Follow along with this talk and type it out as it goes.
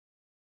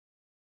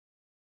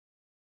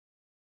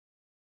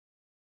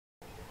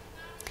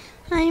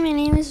Hi, my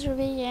name is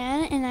Ruby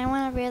Yan, and I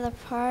want to be the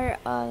part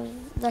of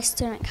the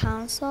student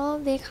council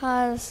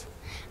because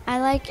I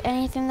like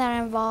anything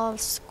that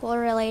involves school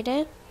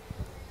related,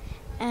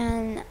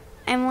 and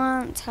I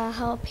want to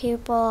help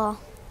people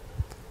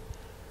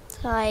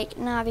to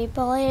not be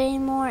bullied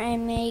anymore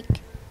and make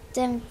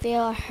them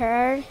feel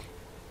heard,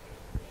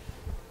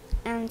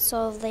 and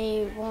so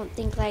they won't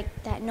think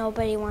that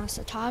nobody wants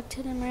to talk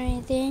to them or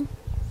anything.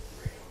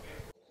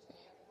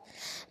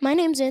 My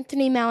name's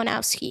Anthony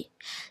Malinowski.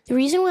 The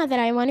reason why that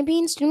I want to be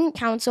in student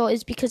council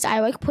is because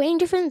I like playing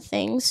different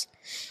things.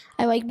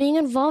 I like being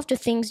involved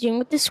with things dealing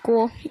with the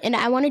school, and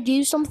I want to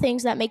do some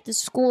things that make the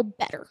school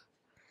better.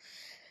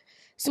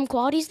 Some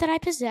qualities that I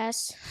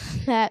possess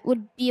that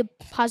would be a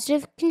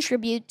positive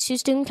contribute to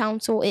student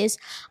council is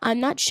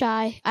I'm not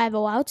shy, I have a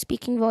loud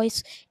speaking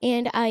voice,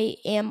 and I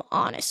am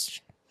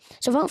honest.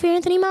 So vote for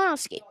Anthony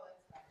Malinowski.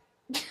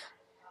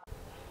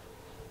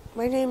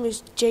 My name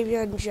is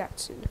Javion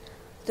Jackson.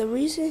 The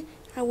reason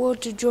I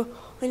want to join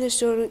the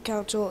student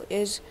council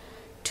is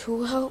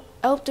to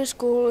help the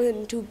school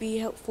and to be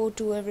helpful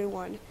to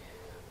everyone.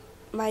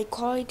 My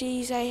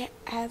qualities I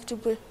have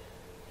to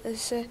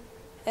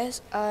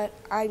possess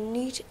I'm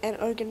neat and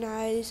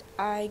organized.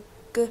 I'm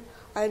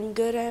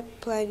good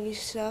at planning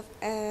stuff,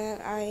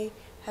 and I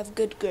have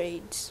good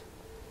grades.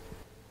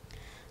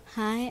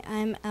 Hi,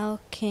 I'm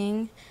Elle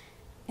King,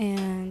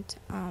 and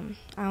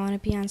I want to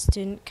be on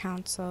student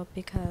council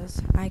because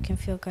I can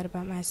feel good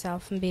about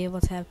myself and be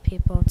able to have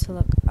people to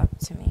look up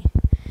to me.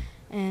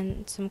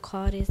 And some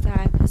qualities that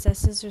I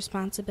possess is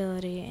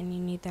responsibility, and you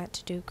need that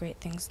to do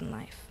great things in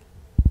life.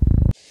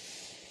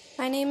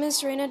 My name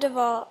is Rena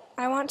Duvall.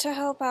 I want to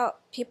help out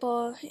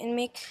people and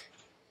make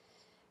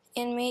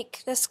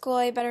the school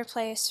a better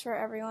place for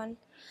everyone.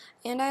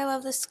 And I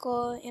love the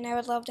school, and I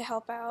would love to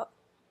help out.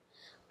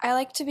 I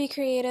like to be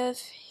creative,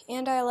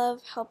 and I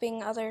love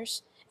helping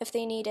others if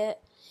they need it.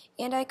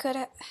 And I could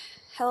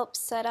help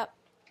set up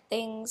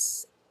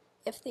things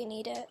if they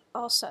need it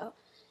also.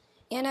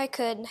 And I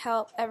could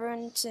help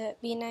everyone to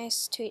be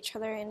nice to each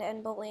other and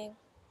end bullying.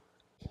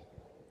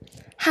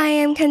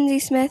 Hi, I'm Kenzie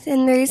Smith,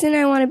 and the reason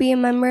I want to be a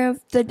member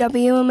of the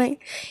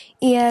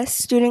WMES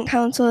Student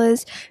Council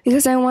is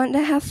because I want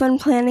to have fun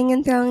planning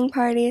and throwing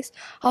parties,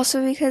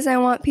 also because I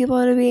want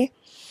people to be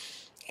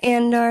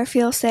and/or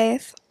feel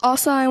safe.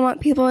 Also, I want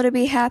people to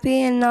be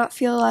happy and not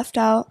feel left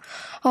out,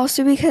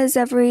 also because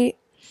everyone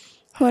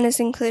is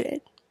included.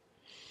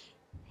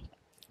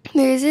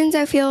 The reasons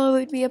I feel it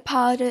would be a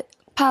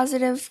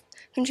positive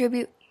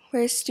contribute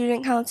for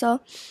student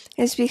council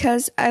is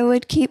because I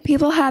would keep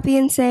people happy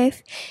and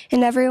safe,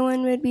 and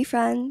everyone would be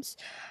friends.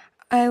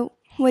 I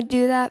would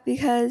do that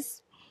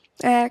because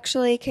I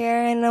actually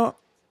care and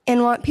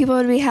want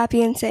people to be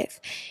happy and safe.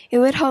 It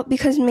would help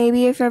because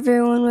maybe if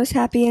everyone was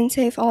happy and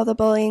safe, all the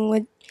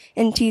bullying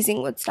and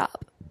teasing would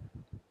stop.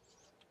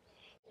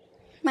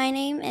 My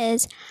name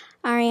is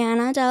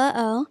Ariana Della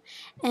O,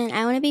 and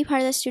I want to be part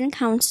of the student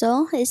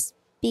council is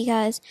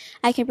because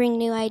I can bring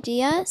new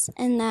ideas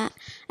and that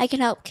I can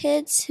help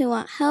kids who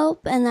want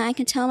help and that I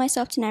can tell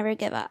myself to never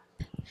give up.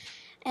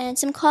 And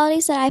some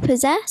qualities that I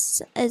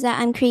possess is that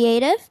I'm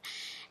creative,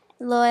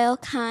 loyal,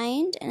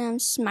 kind, and I'm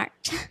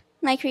smart.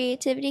 My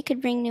creativity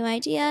could bring new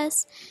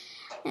ideas,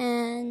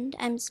 and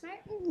I'm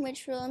smart,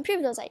 which will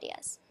improve those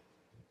ideas.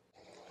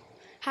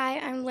 Hi,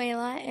 I'm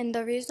Layla, and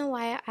the reason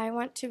why I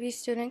want to be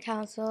student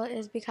council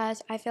is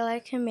because I feel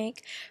like I can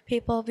make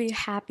people be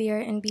happier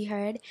and be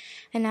heard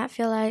and not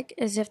feel like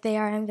as if they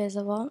are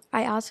invisible.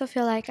 I also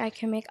feel like I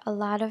can make a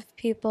lot of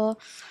people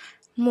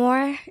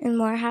more and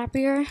more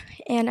happier,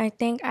 and I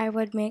think I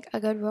would make a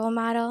good role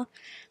model.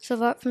 So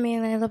vote for me,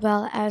 Layla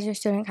Bell, as your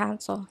student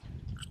council.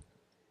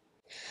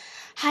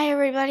 Hi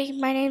everybody,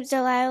 my name is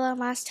Delilah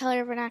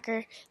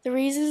Mosteller-Bernacker. The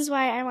reasons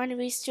why I want to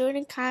be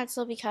student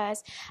council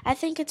because I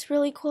think it's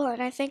really cool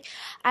and I think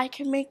I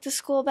can make the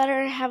school better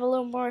and have a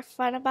little more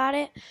fun about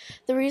it.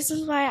 The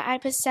reasons why I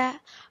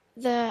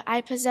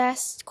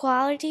possess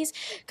qualities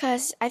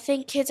because I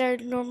think kids are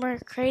no more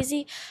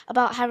crazy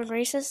about having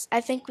recess. I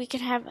think we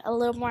can have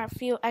a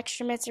few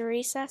extra minutes of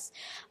recess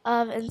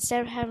instead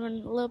of having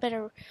a little bit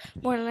of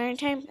more learning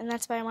time, and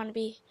that's why I want to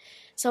be.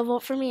 So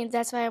vote for me, and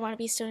that's why I want to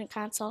be student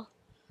council.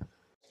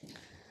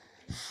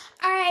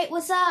 Alright,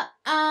 what's up?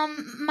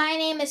 My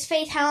name is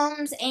Faith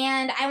Helms,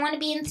 and I want to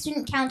be in the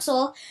student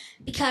council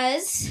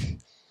because,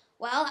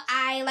 well,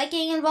 I like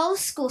getting involved with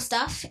school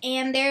stuff,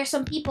 and there are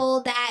some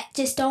people that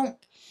just don't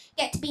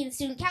get to be in the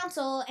student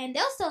council, and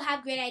they'll still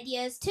have great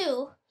ideas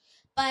too,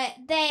 but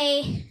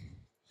they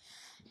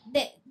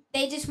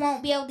just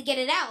won't be able to get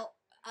it out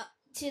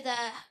to the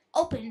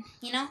open,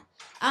 you know?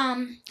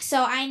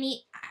 So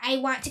I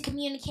want to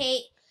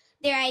communicate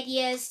their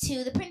ideas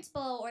to the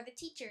principal or the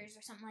teachers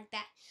or something like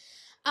that.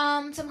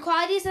 Some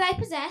qualities that I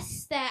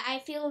possess that I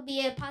feel would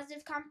be a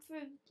positive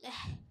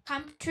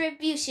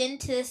contribution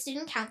to the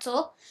student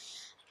council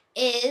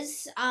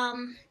is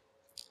I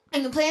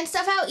can plan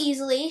stuff out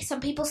easily. Some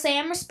people say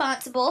I'm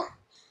responsible.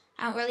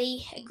 I don't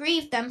really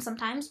agree with them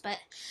sometimes, but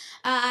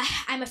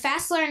I'm a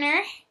fast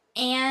learner,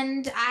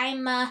 and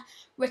I'm a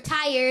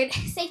retired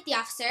safety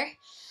officer.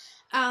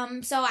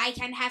 So I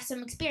kind of have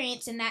some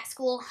experience in that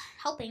school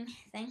helping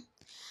thing.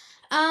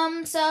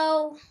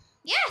 So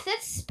yeah,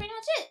 that's pretty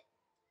much it.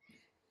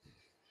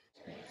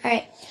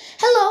 Alright.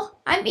 Hello,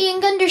 I'm Ian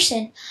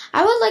Gunderson.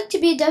 I would like to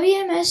be a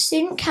WMS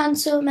Student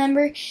Council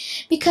member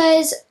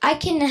because I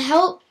can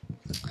help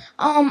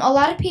a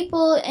lot of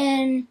people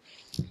and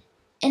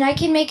I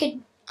can make it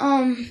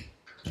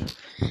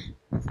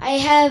I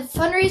have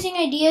fundraising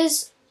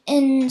ideas,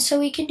 and so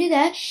we can do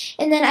that.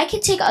 And then I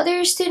can take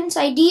other students'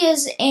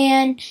 ideas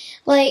and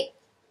like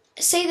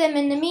say them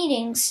in the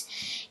meetings.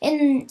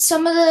 And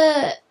some of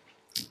the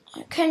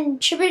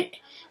contribution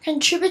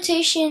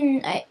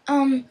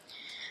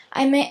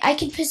I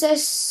can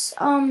possess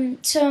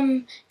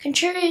some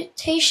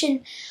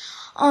contribution.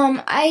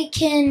 I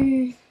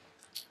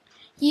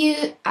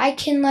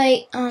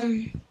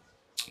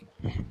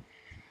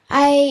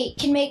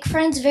can make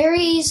friends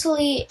very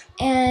easily,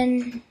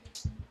 and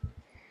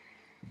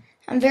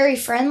I'm very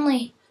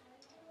friendly.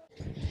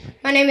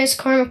 My name is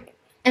Cormac,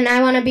 and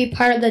I want to be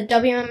part of the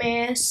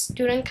WMAS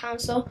Student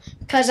Council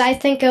because I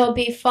think it'll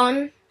be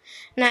fun,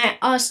 and I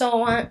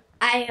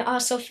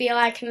also feel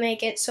I can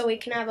make it so we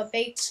can have a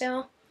bake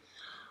sale.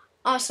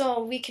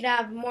 Also, we could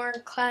have more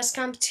class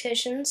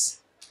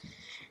competitions.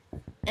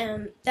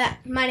 And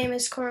my name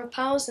is Cormac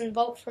Powles, and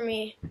vote for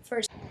me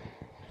first.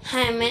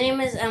 Hi, my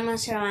name is Emma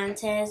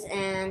Cervantes,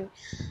 and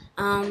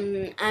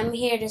I'm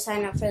here to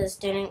sign up for the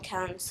Student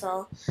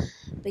Council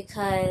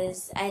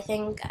because I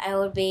think I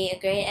would be a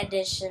great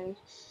addition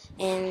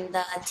in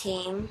the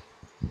team.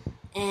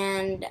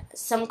 And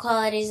some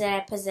qualities that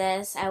I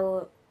possess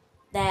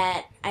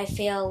that I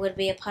feel would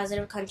be a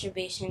positive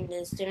contribution to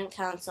the Student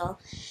Council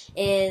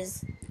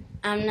is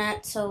I'm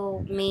not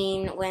so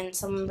mean when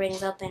someone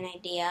brings up an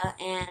idea,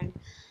 and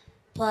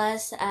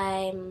plus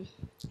I'm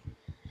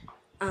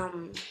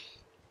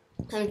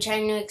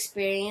trying new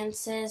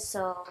experiences,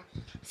 so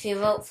if you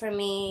vote for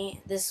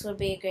me, this would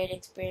be a great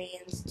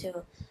experience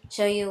to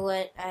show you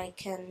what I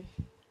can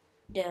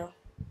do.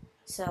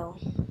 So,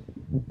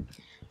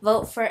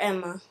 vote for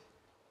Emma.